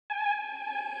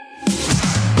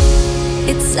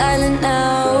Silent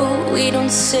now, we don't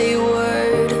say a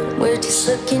word. We're just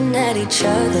looking at each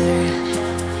other.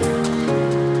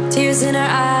 Tears in our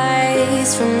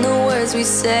eyes from the words we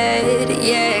said.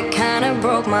 Yeah, it kinda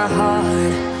broke my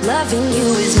heart. Loving you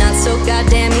is not so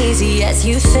goddamn easy as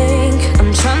you think.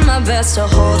 I'm trying my best to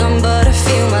hold on, but I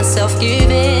feel myself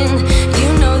giving. You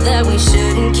know that we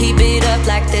shouldn't keep it up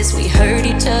like this. We hurt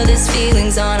each other's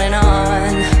feelings on and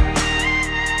on.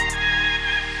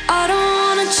 I don't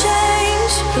wanna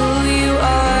change who you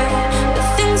are. The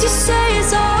things you say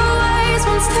is always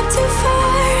one step too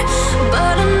far.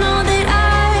 But I know that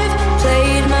I've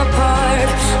played my part.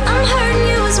 I'm hurting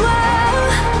you as well.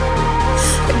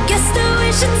 I guess that we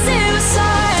should say we're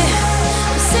sorry.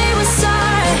 Say we're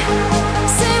sorry.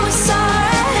 Say we're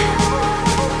sorry.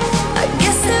 I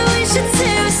guess that we should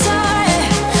say we're sorry.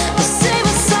 Say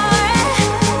we're sorry.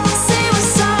 Say we're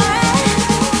sorry.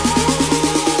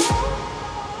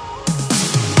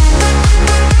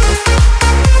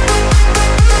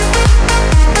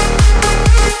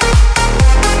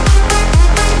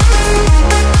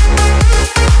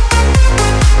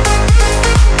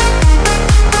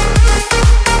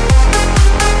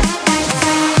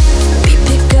 We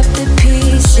pick up the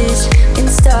pieces and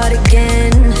start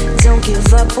again. Don't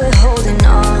give up, we're holding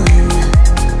on.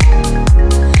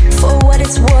 For what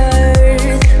it's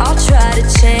worth, I'll try to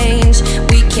change.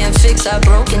 We can't fix our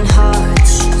broken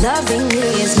hearts. Loving me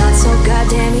is not so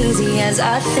goddamn easy as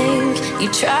I think. You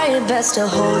try your best to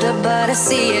hold up, but I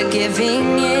see you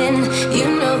giving in. You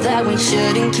know that we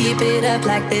shouldn't keep it up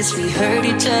like this. We hurt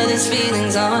each other's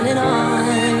feelings on and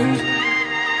on.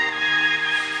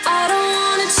 I don't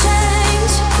wanna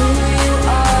change who you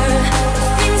are. The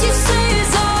things you say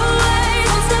is always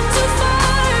one step too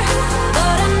far.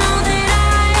 But I know that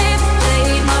I've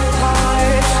played my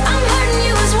part. I'm hurting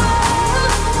you as well.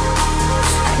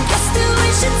 I guess that we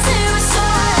should say we're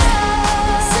sorry.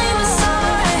 Say we're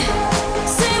sorry.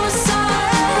 Say we're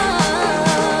sorry.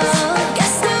 I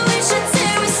guess that we should say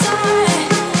we're sorry.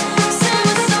 Say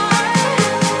we're sorry.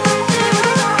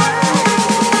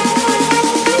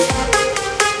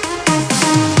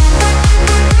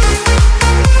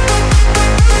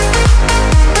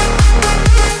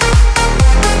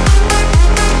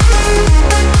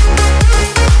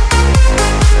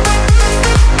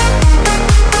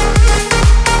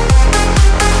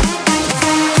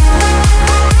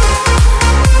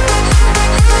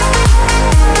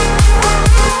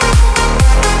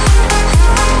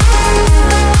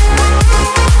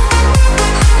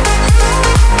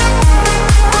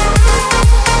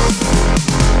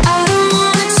 I don't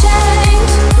wanna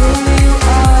change who you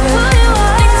are.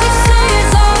 Things you say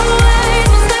is always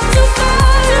one step too far.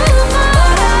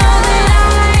 But I know that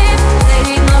I've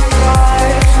played my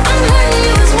part. I'm hurting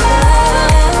you as well.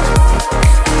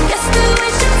 Guess that we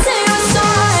should say we're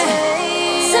sorry.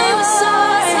 Say we're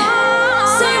sorry.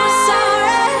 Say we're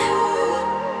sorry.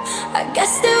 I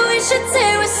guess that we should say